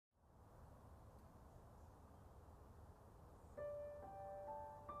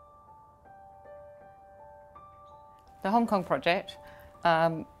The Hong Kong project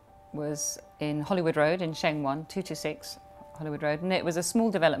was in Hollywood Road in Sheung Wan, 226 Hollywood Road, and it was a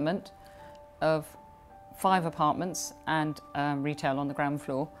small development of 5 apartments and retail on the ground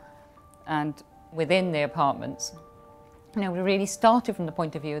floor. And within the apartments, we really started from the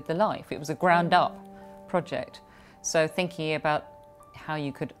point of view of the life. It was a ground-up project, so thinking about how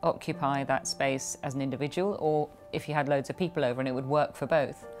you could occupy that space as an individual, or if you had loads of people over, and it would work for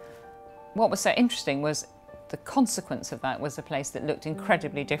both. What was so interesting was the consequence of that was a place that looked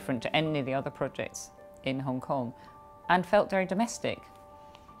incredibly different to any of the other projects in Hong Kong and felt very domestic.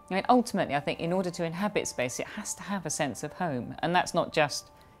 I mean, ultimately, I think in order to inhabit space, it has to have a sense of home. And that's not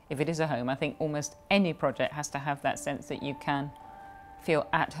just if it is a home. I think almost any project has to have that sense that you can feel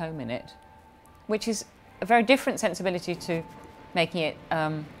at home in it, which is a very different sensibility to making it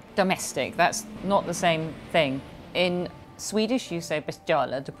domestic. That's not the same thing. In Swedish, you say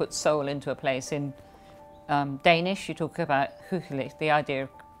bestjala, to put soul into a place. In Danish, you talk about hyggeligt, the idea of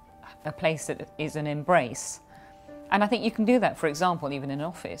a place that is an embrace. And I think you can do that, for example, even in an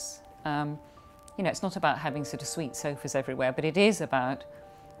office. It's not about having sort of sweet sofas everywhere, but it is about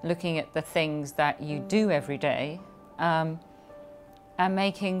looking at the things that you do every day and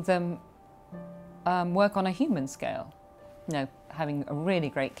making them work on a human scale. Having a really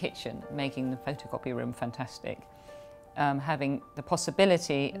great kitchen, making the photocopy room fantastic, having the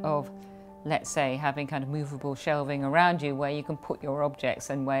possibility of, let's say, having kind of movable shelving around you where you can put your objects,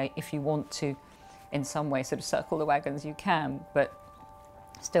 and where if you want to in some way sort of circle the wagons you can, but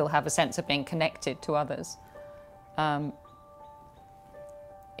still have a sense of being connected to others.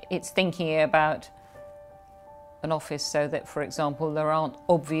 It's thinking about an office so that, for example, there aren't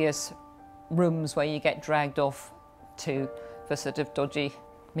obvious rooms where you get dragged off to for sort of dodgy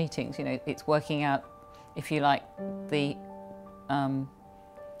meetings. It's working out, if you like, the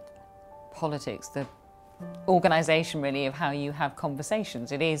politics, the organisation really of how you have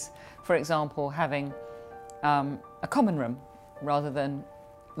conversations. It is, for example, having a common room rather than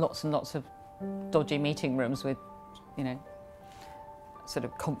lots and lots of dodgy meeting rooms with, sort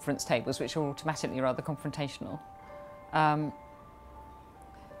of conference tables which are automatically rather confrontational.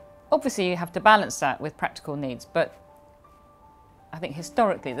 Obviously you have to balance that with practical needs, but I think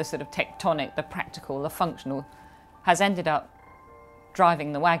historically the sort of tectonic, the practical, the functional has ended up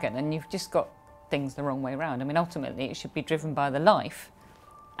driving the wagon, and you've just got things the wrong way around. I mean, ultimately it should be driven by the life,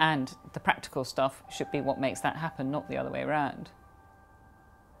 and the practical stuff should be what makes that happen, not the other way around.